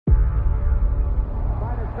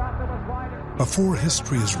Before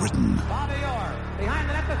history is written,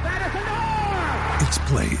 it's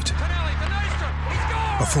played.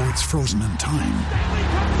 Before it's frozen in time,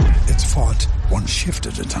 it's fought one shift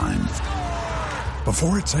at a time.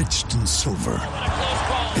 Before it's etched in silver,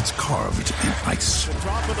 it's carved in ice.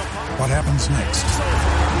 What happens next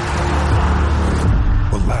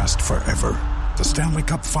will last forever. The Stanley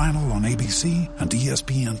Cup Final on ABC and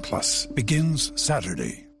ESPN Plus begins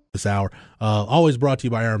Saturday. This hour. Always brought to you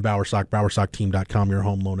by Aaron Bowersock, bowersockteam.com, your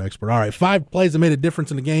home loan expert. All right, 5 plays that made a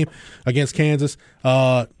difference in the game against Kansas.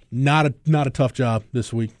 Not a tough job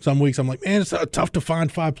this week. Some weeks I'm like, man, it's tough to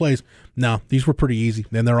find 5 plays. No, these were pretty easy,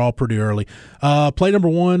 and they're all pretty early. Play number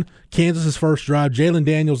 1, Kansas's first drive. Jalen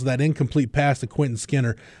Daniels, that incomplete pass to Quentin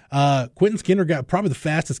Skinner. Quentin Skinner got probably the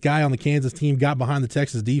fastest guy on the Kansas team, got behind the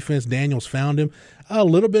Texas defense. Daniels found him. A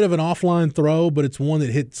little bit of an offline throw, but it's one that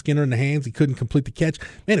hit Skinner in the hands. He couldn't complete the catch.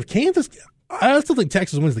 Man, if Kansas – I still think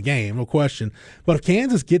Texas wins the game, no question. But if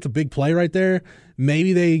Kansas gets a big play right there,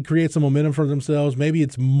 maybe they create some momentum for themselves. Maybe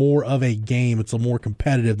it's more of a game. It's a more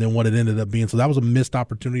competitive than what it ended up being. So that was a missed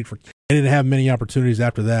opportunity for – they didn't have many opportunities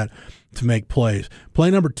after that to make plays.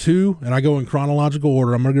 Play number 2, and I go in chronological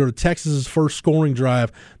order. I'm going to go to Texas's first scoring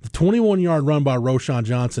drive, the 21-yard run by Roschon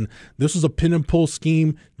Johnson. This is a pin and pull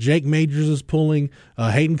scheme. Jake Majors is pulling.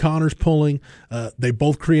 Hayden Connor's pulling. They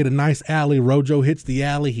both create a nice alley. Rojo hits the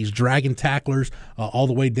alley. He's dragging tacklers all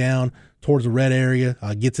the way down towards the red area.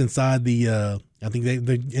 Gets inside the I think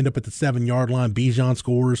they end up at the 7-yard line. Bijan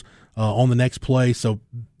scores on the next play. So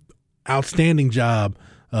outstanding job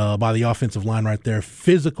by the offensive line right there.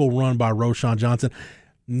 Physical run by Roschon Johnson.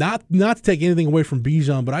 Not to take anything away from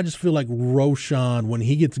Bijan, but I just feel like Roschon, when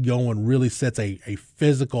he gets going, really sets a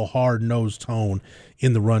physical, hard-nosed tone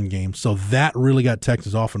in the run game. So that really got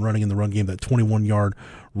Texas off and running in the run game, that 21-yard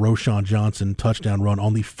Roschon Johnson touchdown run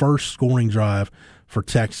on the first scoring drive for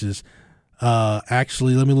Texas.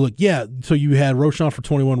 Actually, let me look. Yeah, so you had Roschon for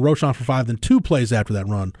 21, Roschon for 5, then 2 plays after that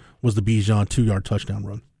run was the Bijan 2-yard touchdown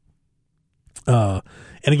run.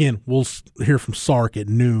 And again, we'll hear from Sark at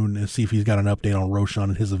noon and see if he's got an update on Roschon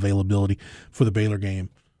and his availability for the Baylor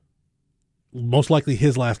game. Most likely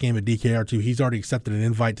his last game at DKR2. He's already accepted an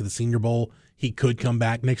invite to the Senior Bowl. He could come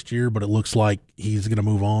back next year, but it looks like he's going to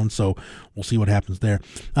move on, so we'll see what happens there.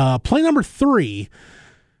 Play number 3,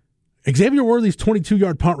 Xavier Worthy's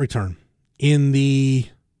 22-yard punt return in the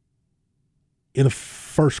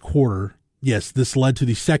first quarter. Yes, this led to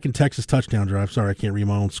the second Texas touchdown drive. Sorry, I can't read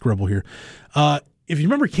my own scribble here. If you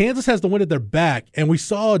remember, Kansas has the wind at their back, and we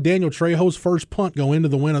saw Daniel Trejo's first punt go into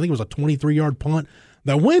the wind. I think it was a 23-yard punt.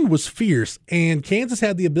 The wind was fierce, and Kansas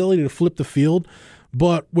had the ability to flip the field.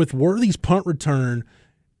 But with Worthy's punt return,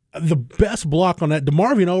 the best block on that,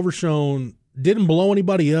 DeMarvion Overshown didn't blow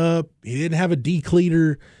anybody up. He didn't have a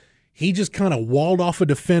decleater. He just kind of walled off a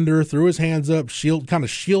defender, threw his hands up, kind of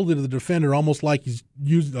shielded the defender, almost like he's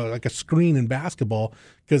used like a screen in basketball,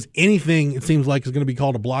 because anything, it seems like, is going to be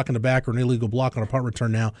called a block in the back or an illegal block on a punt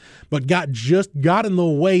return now, but got in the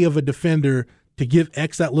way of a defender to give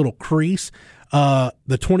X that little crease. The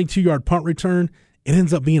 22-yard punt return, it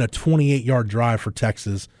ends up being a 28-yard drive for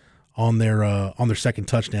Texas on their second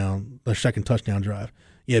touchdown drive.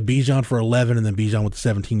 Yeah, Bijan for 11, and then Bijan with the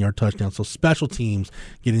 17-yard touchdown. So special teams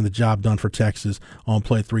getting the job done for Texas on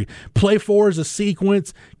play 3. Play 4 is a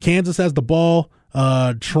sequence. Kansas has the ball,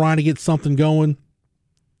 trying to get something going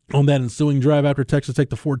on that ensuing drive after Texas take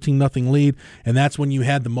the 14-0 lead, and that's when you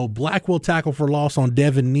had the Mo Blackwell tackle for loss on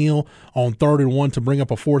Devin Neal on 3rd and 1 to bring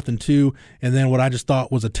up a 4th and 2, and then what I just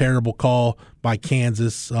thought was a terrible call by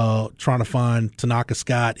Kansas, trying to find Tanaka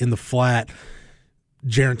Scott in the flat.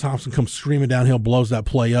 Jaron Thompson comes screaming downhill, blows that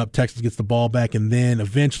play up. Texas gets the ball back, and then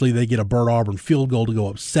eventually they get a Burt Auburn field goal to go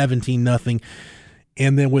up 17-0.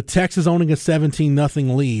 And then with Texas owning a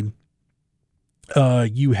 17-0 lead,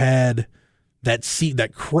 you had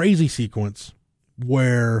that crazy sequence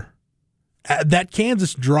where that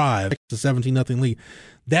Kansas drive, the 17-0 lead,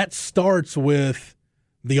 that starts with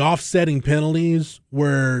the offsetting penalties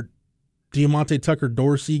where Diamante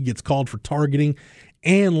Tucker-Dorsey gets called for targeting,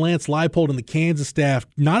 and Lance Leipold and the Kansas staff,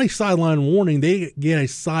 not a sideline warning, they get a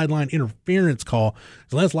sideline interference call.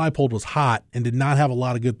 So Lance Leipold was hot and did not have a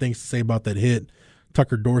lot of good things to say about that hit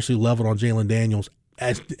Tucker-Dorsey leveled on Jalen Daniels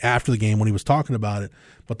after the game when he was talking about it.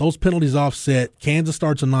 But those penalties offset. Kansas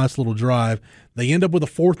starts a nice little drive. They end up with a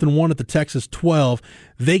 4th and 1 at the Texas 12.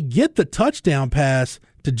 They get the touchdown pass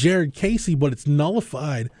to Jared Casey, but it's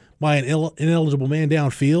nullified by an ineligible man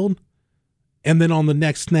downfield. And then on the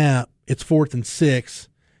next snap, it's 4th and 6.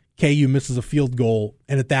 KU misses a field goal,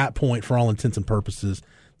 and at that point, for all intents and purposes,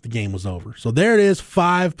 the game was over. So there it is,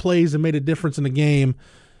 5 plays that made a difference in the game.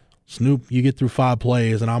 Snoop, you get through 5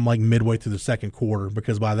 plays, and I'm like midway through the second quarter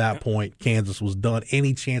because by that point, Kansas was done.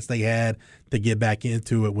 Any chance they had to get back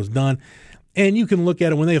into it was done. And you can look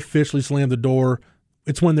at it when they officially slam the door.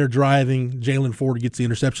 It's when they're driving. Jalen Ford gets the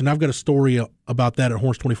interception. I've got a story about that at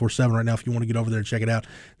Horns 24/7 right now if you want to get over there and check it out.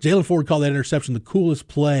 Jalen Ford called that interception the coolest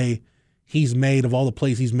play he's made of all the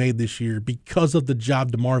plays he's made this year because of the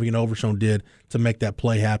job DeMarvion and Overshown did to make that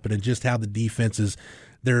play happen and just how the defenses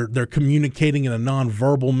they're communicating in a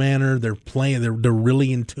nonverbal manner. They're playing. They're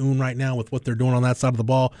really in tune right now with what they're doing on that side of the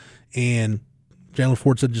ball. And Jalen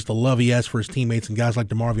Ford said just the love he has for his teammates and guys like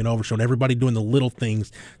DeMarvion and Overshown, everybody doing the little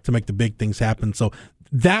things to make the big things happen. So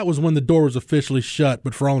that was when the door was officially shut.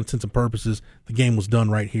 But for all intents and purposes, the game was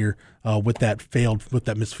done right here with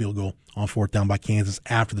that missed field goal on 4th down by Kansas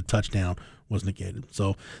after the touchdown was negated.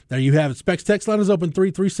 So there you have it. Specs text line is open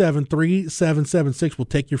 337-3776. We'll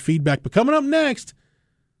take your feedback. But coming up next,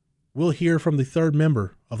 we'll hear from the third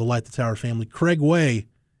member of the Light the Tower family, Craig Way.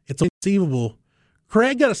 It's unconceivable.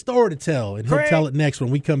 Craig got a story to tell, and he'll tell it next when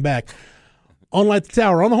we come back on Light the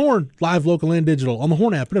Tower, on the Horn, live, local, and digital, on the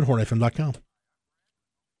Horn app and at hornfm.com.